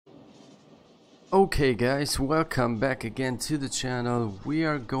Okay guys, welcome back again to the channel. We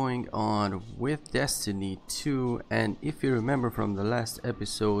are going on with Destiny 2, and if you remember from the last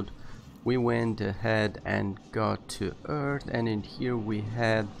episode, we went ahead and got to Earth, and in here we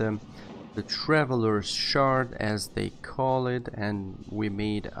had the Traveler's Shard as they call it, and we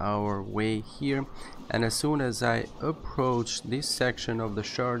made our way here. And as soon as I approached this section of the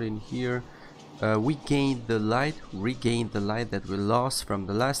shard in here, we regained the light that we lost from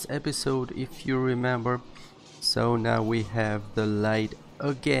the last episode, if you remember. So now we have the light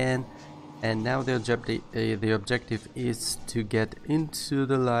again, and now the objective is to get into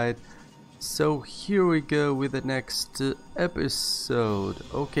the light. So here we go with the next episode.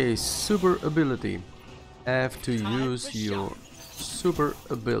 Okay, super ability. Have to use your super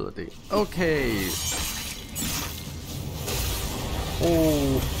ability. Okay.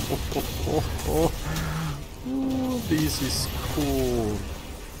 Oh, this is cool.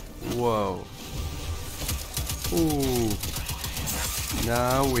 Wow. Ooh.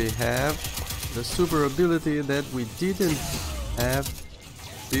 Now we have the super ability that we didn't have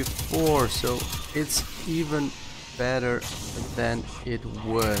before, so it's even better than it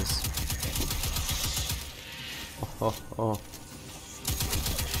was. Oh.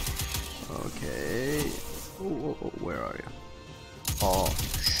 Okay. Oh, where are you? Oh,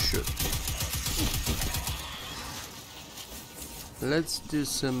 shoot. Let's do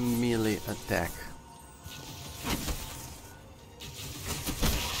some melee attack.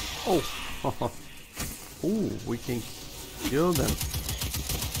 Oh, ooh, we can kill them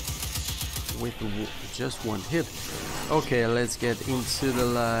with just one hit. Okay, let's get into the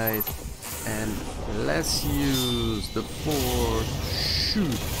light and let's use the force.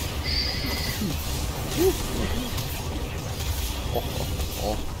 Shoot.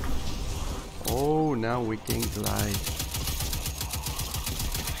 Oh, now we can glide.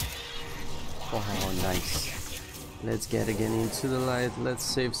 Oh, nice. Let's get again into the light. Let's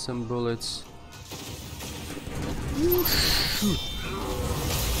save some bullets. Shoot.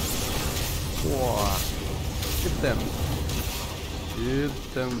 Wow. Hit them.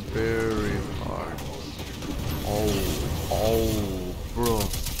 Hit them very hard. Oh, bro.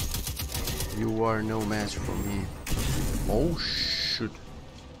 You are no match for me. Oh, shoot.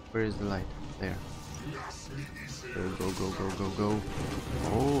 Where is the light? There. Go.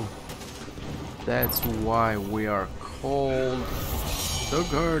 Oh. That's why we are called the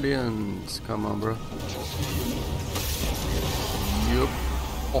Guardians. Come on, bro. Yup.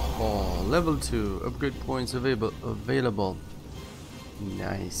 Oh, level 2. Upgrade points available.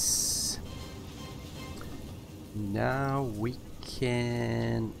 Nice. Now we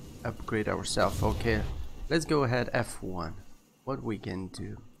can upgrade ourselves. Okay. Let's go ahead F1. What we can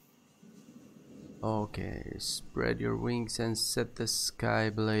do. Okay. Spread your wings and set the sky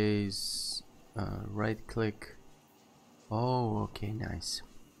blaze. Right click. Oh, okay, nice.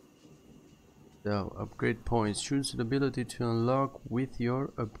 So, upgrade points. Choose the ability to unlock with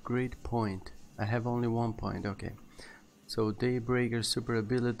your upgrade point. I have only 1 point, okay. So, Daybreaker super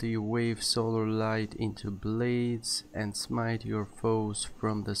ability, wave solar light into blades and smite your foes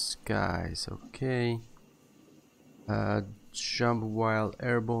from the skies, okay. Jump while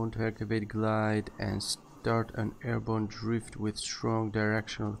airborne to activate glide and start an airborne drift with strong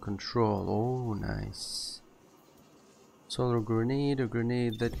directional control. Oh, nice. Solar grenade, a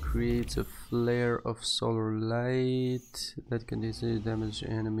grenade that creates a flare of solar light that can easily damage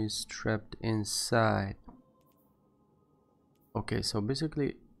enemies trapped inside. Okay, so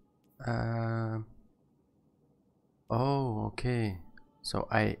basically oh, okay, so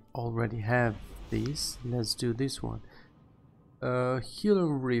I already have these. Let's do this one. Healer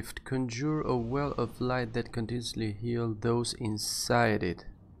Rift, conjure a well of light that continuously heal those inside it.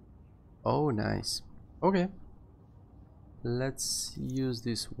 Oh, nice. Okay, let's use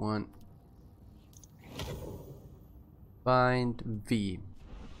this one. Bind V.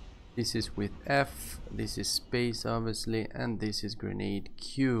 This is with F, this is space obviously, and this is grenade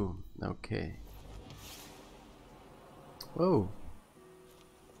Q. Okay. Oh,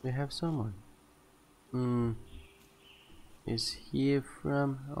 we have someone. Is he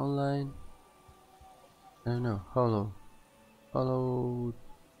from online? I don't know. Hollow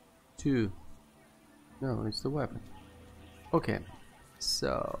 2. No, it's the weapon. Okay,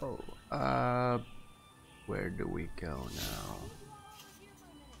 so where do we go now?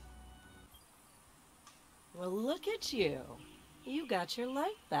 Well, look at you. You got your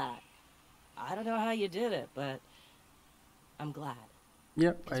light back. I don't know how you did it, but I'm glad.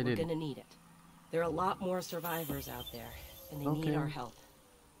 Yep, I did. We're gonna need it. There are a lot more survivors out there, and they need our help.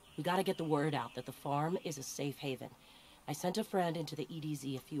 We gotta get the word out that the farm is a safe haven. I sent a friend into the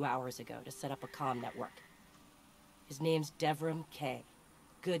EDZ a few hours ago to set up a comm network. His name's Devrim K.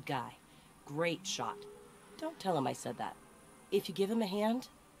 Good guy. Great shot. Don't tell him I said that. If you give him a hand,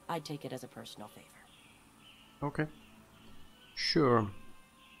 I'd take it as a personal favor. Okay. Sure.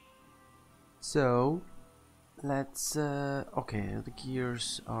 So, let's, okay, the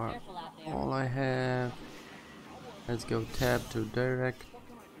gears are all I have. Let's go tab to direct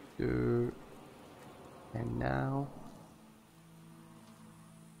to, and now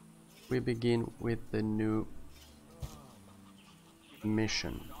we begin with the new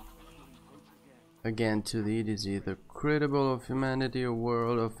mission. Again to the EDZ, the credible of humanity, a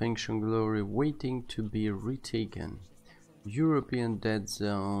world of ancient glory waiting to be retaken. European Dead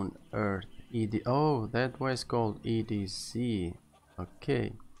Zone, Earth, ED. Oh, that was called EDZ.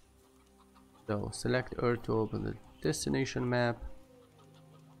 Okay. So select Earth to open the destination map.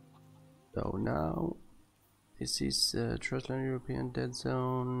 So now this is Trustland European Dead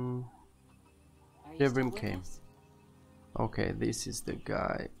Zone. Devrim K. Okay, this is the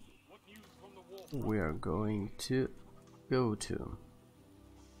guy we are going to go to.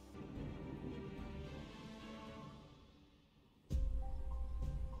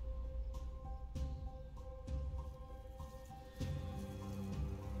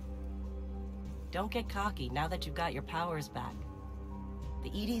 Don't get cocky now that you've got your powers back. The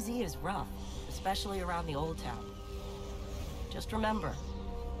EDZ is rough, especially around the Old Town. Just remember,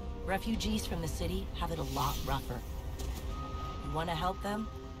 refugees from the city have it a lot rougher. You want to help them?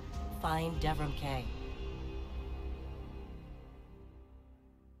 Find Devrim K.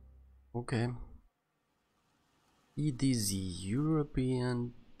 Okay. EDZ,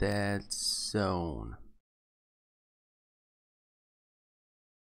 European Dead Zone.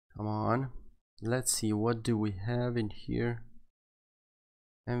 Come on. Let's see, what do we have in here?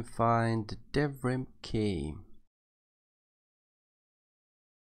 And find Devrim K.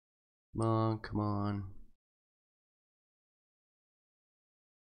 Come on, come on.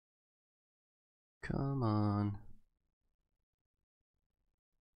 Come on.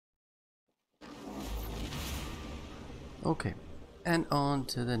 Okay, and on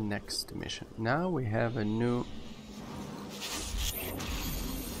to the next mission. Now we have a new...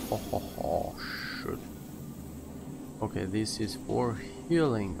 Oh, shit. Okay, this is for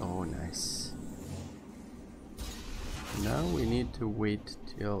healing. Oh, nice. Now we need to wait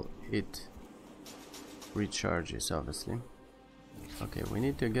till it recharges, obviously. Okay, we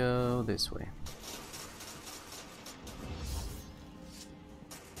need to go this way.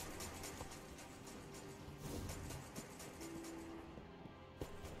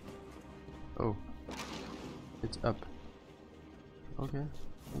 Oh, it's up. Okay,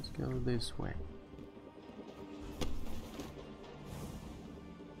 let's go this way.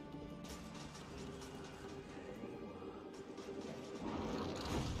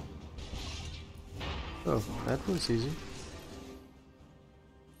 Oh, that was easy.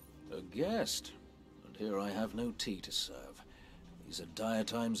 A guest, and here I have no tea to serve. These are dire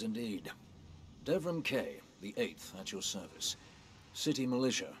times indeed. Devrim K, the 8th, at your service. City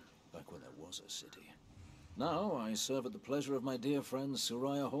militia, back when there was a city. Now I serve at the pleasure of my dear friend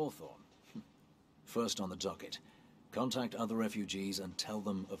Soraya Hawthorne. First on the docket, contact other refugees and tell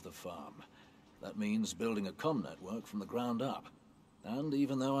them of the farm. That means building a comm network from the ground up. And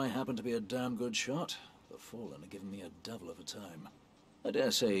even though I happen to be a damn good shot, the Fallen are giving me a devil of a time. I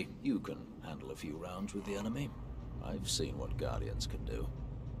dare say you can handle a few rounds with the enemy. I've seen what Guardians can do.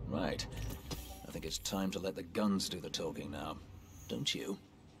 Right. I think it's time to let the guns do the talking now. Don't you?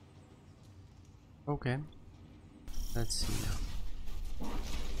 Okay. Let's see now.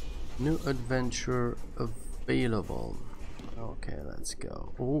 New adventure available. Okay, let's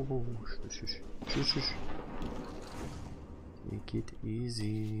go. Oh, shush, shush, shush, shush. Take it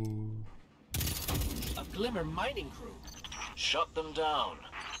easy. A Glimmer mining crew. Shut them down.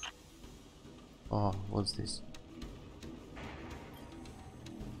 Oh, what's this?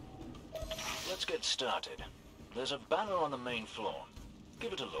 Let's get started. There's a banner on the main floor.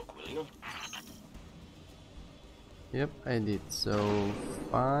 Give it a look, will you? Yep, I did. So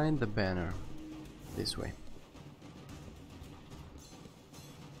find the banner this way.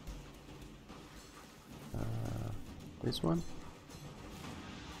 This one?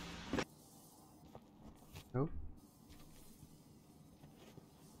 Nope.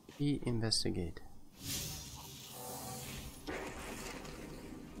 Investigate.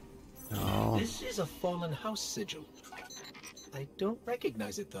 No. This is a fallen house sigil. I don't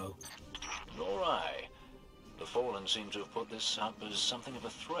recognize it though. Nor I. The Fallen seem to have put this up as something of a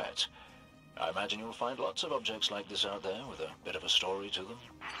threat. I imagine you'll find lots of objects like this out there with a bit of a story to them.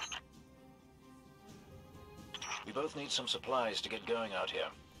 We both need some supplies to get going out here.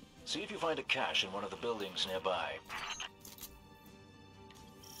 See if you find a cache in one of the buildings nearby.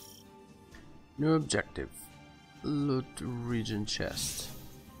 New objective. Loot region chest.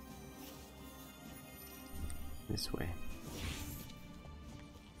 This way.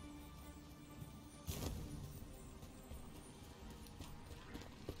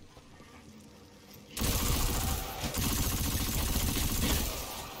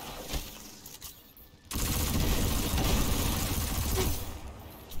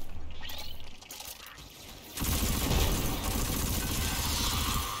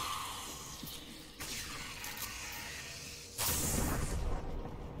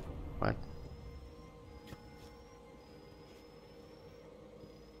 What?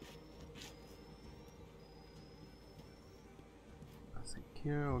 Nothing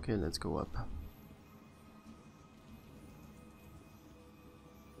here. Okay, let's go up.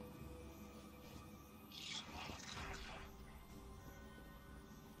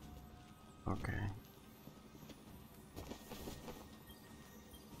 Okay.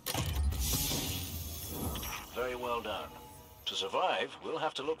 Very well done. To survive, we'll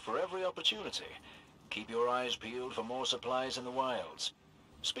have to look for every opportunity. Keep your eyes peeled for more supplies in the wilds.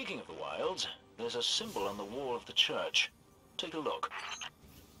 Speaking of the wilds, there's a symbol on the wall of the church. Take a look.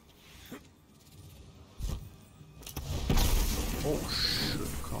 Oh shit,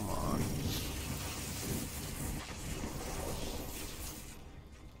 come on.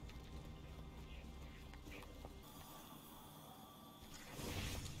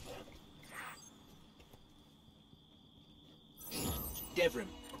 Devrim,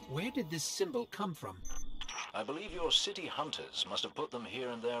 where did this symbol come from? I believe your city hunters must have put them here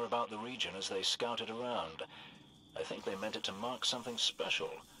and there about the region as they scouted around. I think they meant it to mark something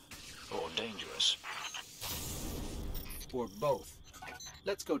special. Or dangerous. Or both.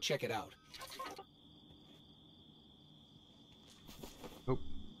 Let's go check it out. Oh.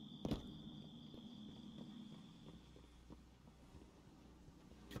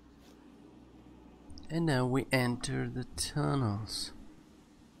 And now we enter the tunnels.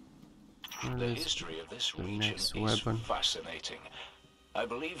 The history of this region is fascinating. I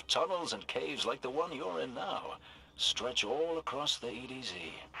believe tunnels and caves like the one you're in now stretch all across the EDZ.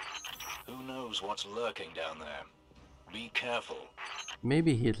 Who knows what's lurking down there? Be careful.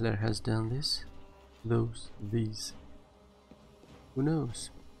 Maybe Hitler has done this. These. Who knows?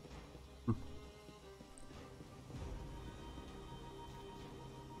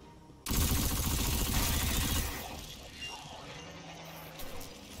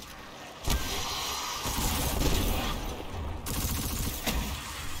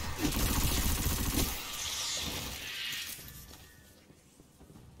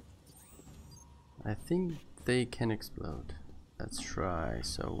 I think they can explode. Let's try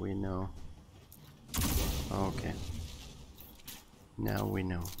so we know. Okay. Now we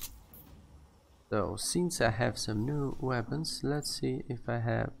know. So since I have some new weapons, let's see if I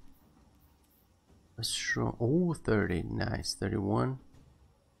have a strong. Oh, 30. Nice. 31.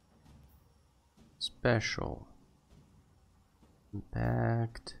 Special.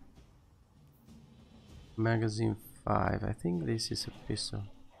 Impact. Magazine 5. I think this is a pistol.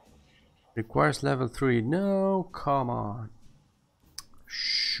 Requires level 3. No, come on.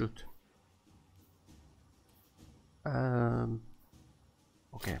 Shoot.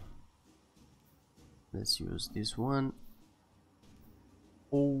 Okay. Let's use this one.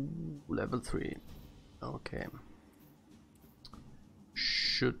 Oh, level 3. Okay.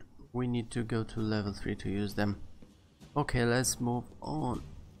 Shoot. We need to go to level 3 to use them. Okay, let's move on.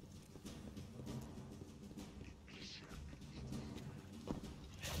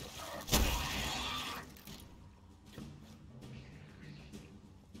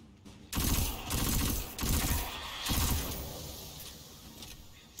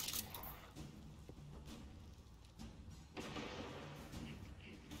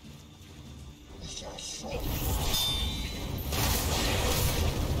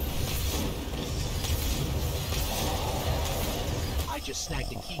 I just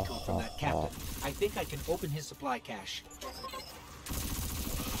snagged a key code from that captain. I think I can open his supply cache.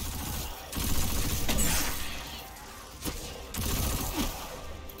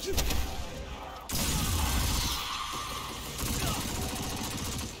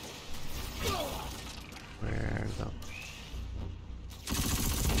 Where the...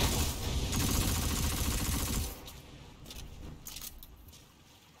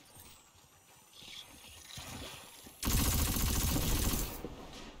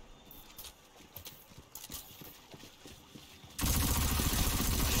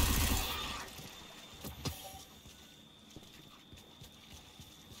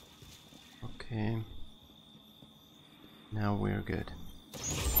 Okay. now we're good.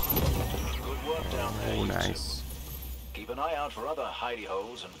 Good work down there. Oh, you two. nice. Keep an eye out for other hidey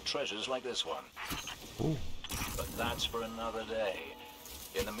holes and treasures like this one. Oh, But that's for another day.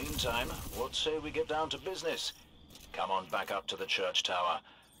 In the meantime, what say we get down to business? Come on back up to the church tower.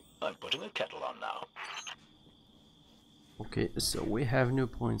 I'm putting a kettle on now. okay, so we have new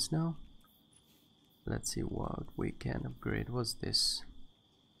points now. Let's see what we can upgrade. What's this?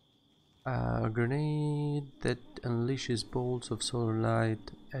 A grenade that unleashes bolts of solar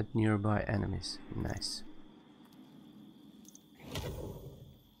light at nearby enemies. Nice.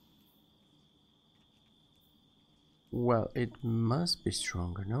 Well, it must be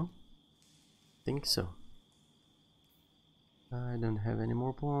stronger, no? Think so. I don't have any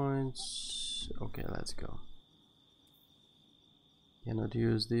more points. Okay, let's go. Cannot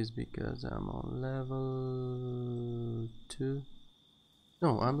use this because I'm on level 2.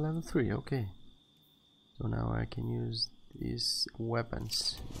 No, I'm level 3, okay. So now I can use these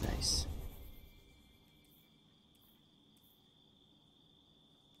weapons. Nice.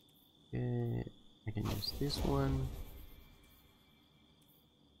 Okay, I can use this one.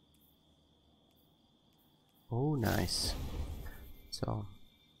 Oh, nice. So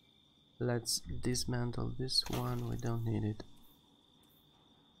let's dismantle this one, we don't need it.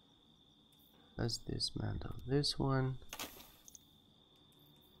 Let's dismantle this one.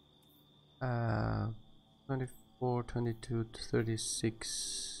 24, 22,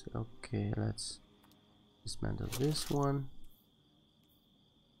 36. Okay, let's dismantle this one.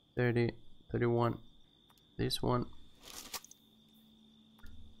 30, 31. This one.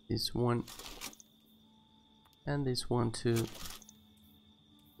 This one. And this one too.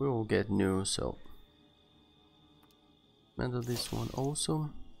 We will get new, so dismantle this one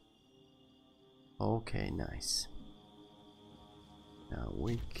also. Okay, nice. Now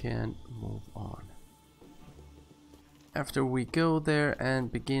we can move on. After we go there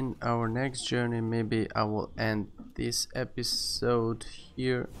and begin our next journey, maybe I will end this episode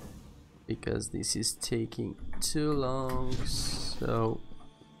here because this is taking too long. So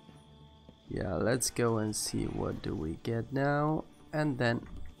yeah, let's go and see what do we get now and then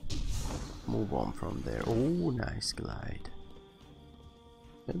move on from there. Oh, nice glide.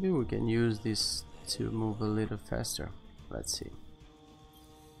 Maybe we can use this to move a little faster. Let's see.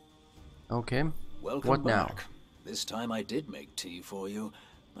 Okay, Welcome what back. now? This time I did make tea for you,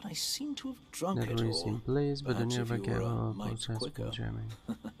 but I seem to have drunk it Network is all. in place, but the Perhaps if nearby you were a cable mite process quicker. jamming.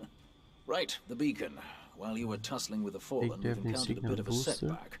 Right, the beacon. While you were tussling with the fallen, we've definite encountered a signal bit of a booster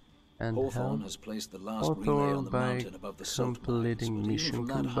setback. And Hawthorne help has placed the last or relay on the by mountain above the salt mines, completing but even mission from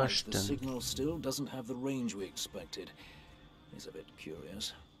that height, the combustion. signal still doesn't have the range we expected. It's a bit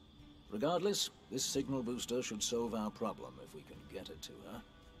curious. Regardless, this signal booster should solve our problem if we can get it to her.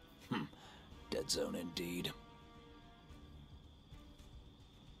 Dead zone indeed.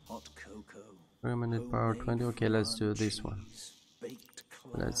 Hot cocoa. Permanent power 20. Okay, let's do this one.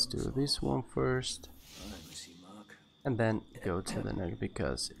 Let's do this one first. And then go to the next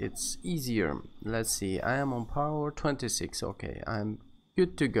because it's easier. Let's see, I am on power 26. Okay, I'm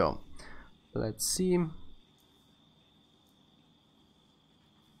good to go. Let's see.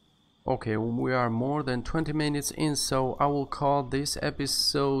 Okay, we are more than 20 minutes in, so I will call this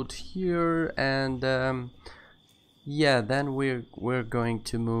episode here, and yeah, then we're going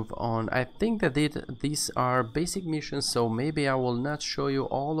to move on. I think that these are basic missions, so maybe I will not show you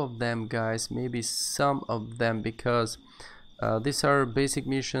all of them, guys. Maybe some of them, because these are basic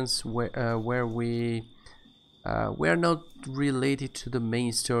missions where we are not related to the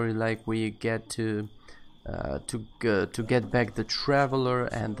main story. Like we get to get back the traveler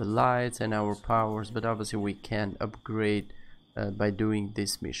and the lights and our powers, but obviously we can upgrade by doing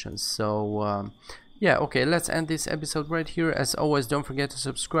these missions. So yeah, okay, let's end this episode right here. As always, don't forget to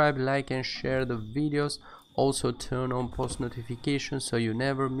subscribe, like and share the videos. Also turn on post notifications so you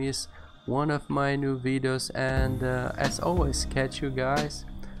never miss one of my new videos, and as always, catch you guys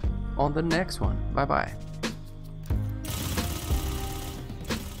on the next one. Bye bye.